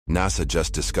NASA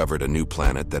just discovered a new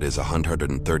planet that is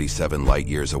 137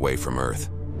 light-years away from Earth.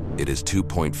 It is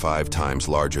 2.5 times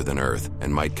larger than Earth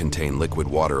and might contain liquid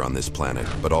water on this planet,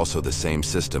 but also the same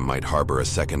system might harbor a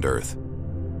second Earth.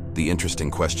 The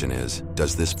interesting question is,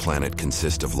 does this planet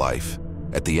consist of life?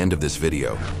 At the end of this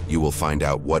video, you will find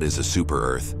out what is a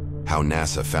super-Earth, how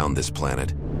NASA found this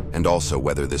planet, and also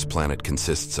whether this planet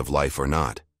consists of life or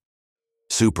not.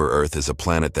 Super-Earth is a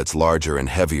planet that's larger and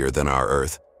heavier than our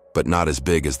Earth, but not as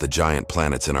big as the giant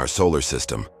planets in our solar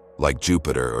system, like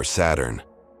Jupiter or Saturn.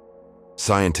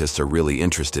 Scientists are really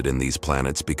interested in these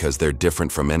planets because they're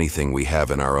different from anything we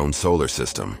have in our own solar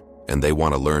system, and they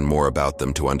want to learn more about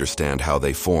them to understand how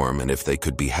they form and if they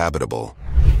could be habitable.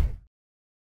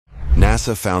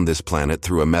 NASA found this planet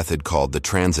through a method called the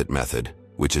transit method,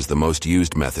 which is the most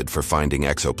used method for finding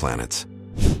exoplanets.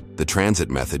 The transit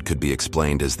method could be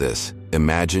explained as this.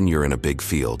 Imagine you're in a big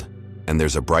field, and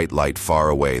there's a bright light far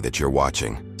away that you're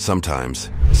watching. Sometimes,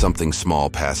 something small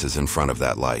passes in front of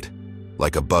that light,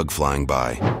 like a bug flying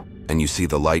by, and you see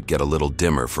the light get a little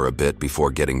dimmer for a bit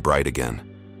before getting bright again.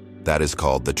 That is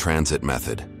called the transit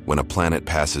method. When a planet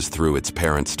passes through its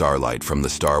parent starlight from the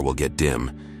star will get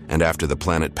dim, and after the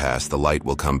planet passed, the light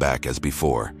will come back as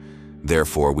before.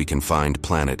 Therefore, we can find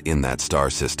planet in that star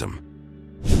system.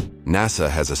 NASA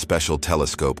has a special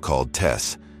telescope called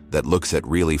TESS that looks at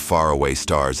really far-away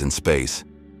stars in space.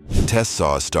 TESS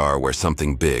saw a star where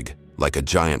something big, like a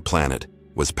giant planet,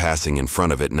 was passing in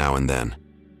front of it now and then.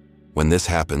 When this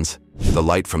happens, the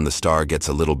light from the star gets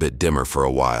a little bit dimmer for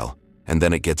a while, and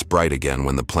then it gets bright again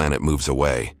when the planet moves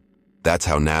away. That's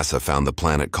how NASA found the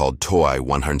planet called TOI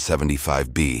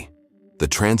 175b. The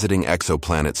Transiting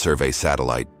Exoplanet Survey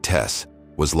Satellite, TESS,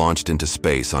 was launched into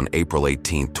space on April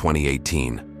 18,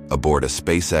 2018, aboard a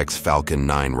SpaceX Falcon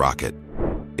 9 rocket.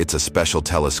 It's a special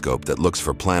telescope that looks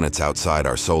for planets outside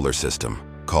our solar system,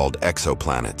 called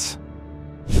exoplanets.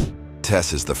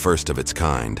 TESS is the first of its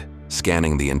kind,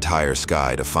 scanning the entire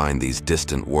sky to find these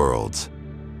distant worlds.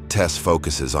 TESS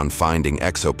focuses on finding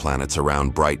exoplanets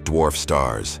around bright dwarf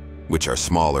stars, which are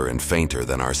smaller and fainter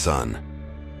than our Sun.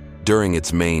 During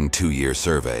its main 2-year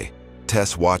survey,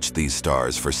 TESS watched these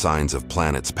stars for signs of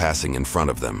planets passing in front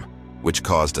of them, which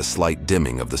caused a slight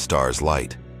dimming of the star's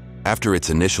light. After its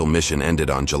initial mission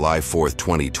ended on July 4,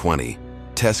 2020,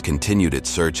 TESS continued its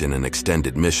search in an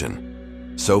extended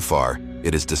mission. So far,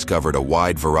 it has discovered a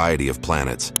wide variety of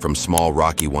planets, from small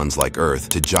rocky ones like Earth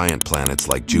to giant planets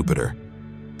like Jupiter.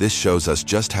 This shows us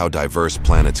just how diverse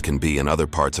planets can be in other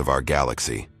parts of our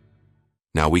galaxy.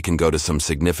 Now we can go to some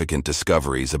significant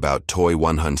discoveries about TOI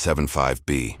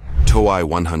 175b. TOI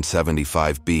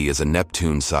 175b is a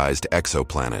Neptune-sized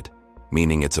exoplanet,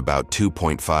 meaning it's about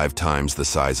 2.5 times the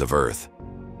size of Earth.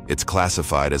 It's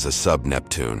classified as a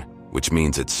sub-Neptune, which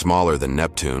means it's smaller than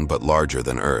Neptune but larger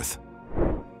than Earth.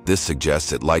 This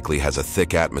suggests it likely has a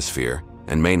thick atmosphere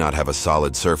and may not have a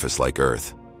solid surface like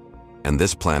Earth. And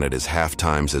this planet is half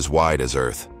times as wide as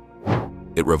Earth.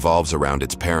 It revolves around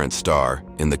its parent star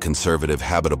in the conservative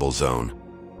habitable zone,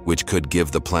 which could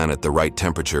give the planet the right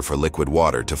temperature for liquid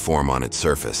water to form on its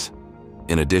surface.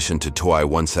 In addition to TOI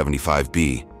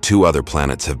 175b, 2 other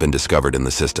planets have been discovered in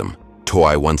the system,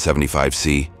 TOI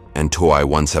 175c and TOI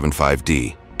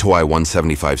 175d. TOI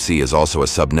 175c is also a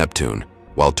sub-Neptune,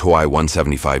 while TOI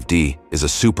 175d is a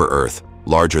super-Earth,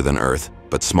 larger than Earth,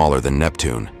 but smaller than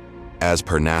Neptune. As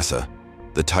per NASA,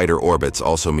 the tighter orbits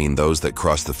also mean those that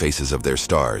cross the faces of their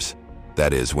stars,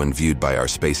 that is, when viewed by our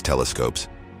space telescopes,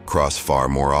 cross far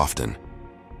more often.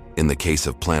 In the case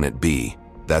of Planet B,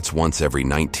 that's once every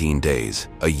 19 days,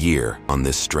 a year, on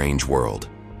this strange world.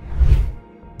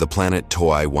 The planet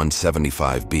TOI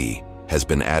 175b has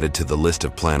been added to the list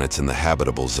of planets in the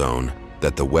habitable zone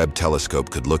that the Webb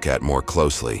telescope could look at more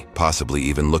closely, possibly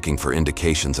even looking for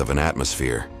indications of an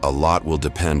atmosphere. A lot will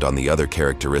depend on the other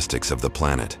characteristics of the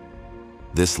planet.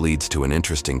 This leads to an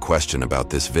interesting question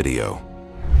about this video.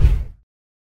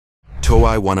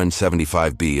 TOI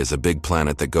 175b is a big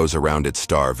planet that goes around its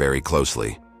star very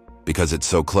closely. Because it's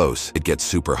so close, it gets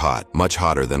super hot, much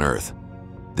hotter than Earth.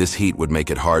 This heat would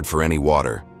make it hard for any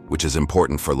water, which is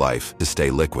important for life, to stay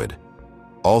liquid.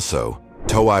 Also,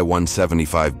 TOI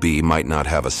 175b might not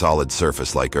have a solid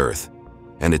surface like Earth,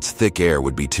 and its thick air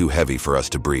would be too heavy for us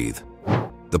to breathe.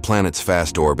 The planet's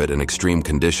fast orbit and extreme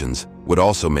conditions would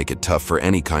also make it tough for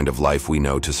any kind of life we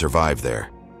know to survive there.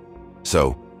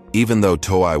 So, even though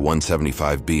TOI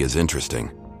 175b is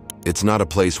interesting, it's not a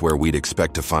place where we'd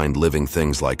expect to find living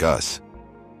things like us.